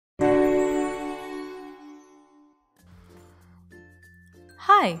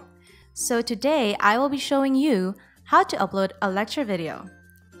Hi! So today I will be showing you how to upload a lecture video.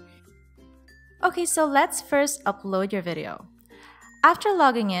 Okay, so let's first upload your video. After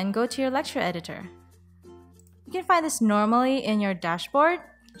logging in, go to your lecture editor. You can find this normally in your dashboard.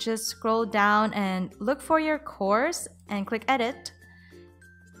 Just scroll down and look for your course and click edit.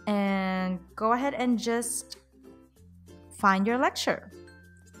 And go ahead and just find your lecture.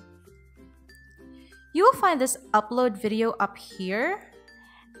 You will find this upload video up here.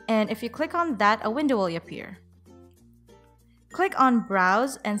 And if you click on that, a window will appear. Click on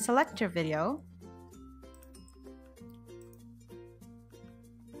Browse and select your video.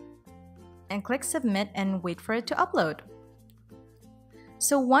 And click Submit and wait for it to upload.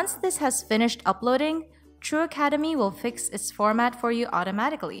 So once this has finished uploading, Tru Academy will fix its format for you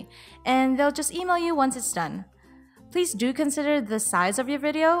automatically, and they'll just email you once it's done. Please do consider the size of your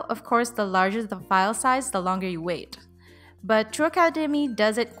video. Of course, the larger the file size, the longer you wait. But Tru Academy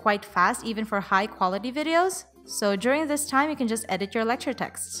does it quite fast even for high quality videos, so during this time you can just edit your lecture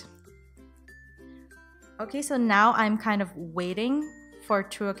text. Okay, so now I'm kind of waiting for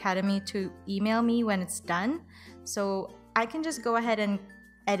Tru Academy to email me when it's done, so I can just go ahead and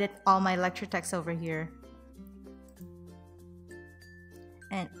edit all my lecture text over here.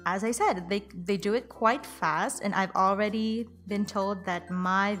 And as I said, they do it quite fast, and I've already been told that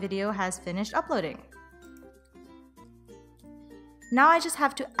my video has finished uploading. Now I just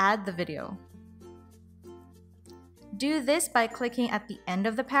have to add the video. Do this by clicking at the end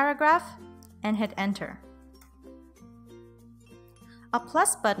of the paragraph and hit enter. A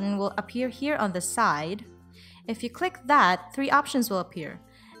plus button will appear here on the side. If you click that, three options will appear: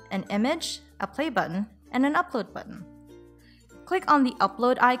 an image, a play button, and an upload button. Click on the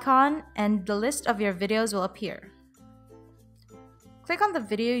upload icon and the list of your videos will appear. Click on the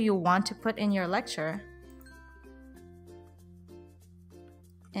video you want to put in your lecture.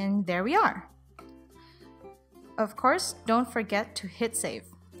 And there we are. Of course, don't forget to hit save.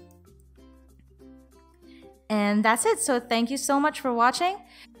 And that's it. So thank you so much for watching.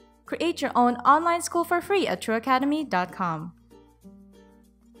 Create your own online school for free at TruAcademy.com.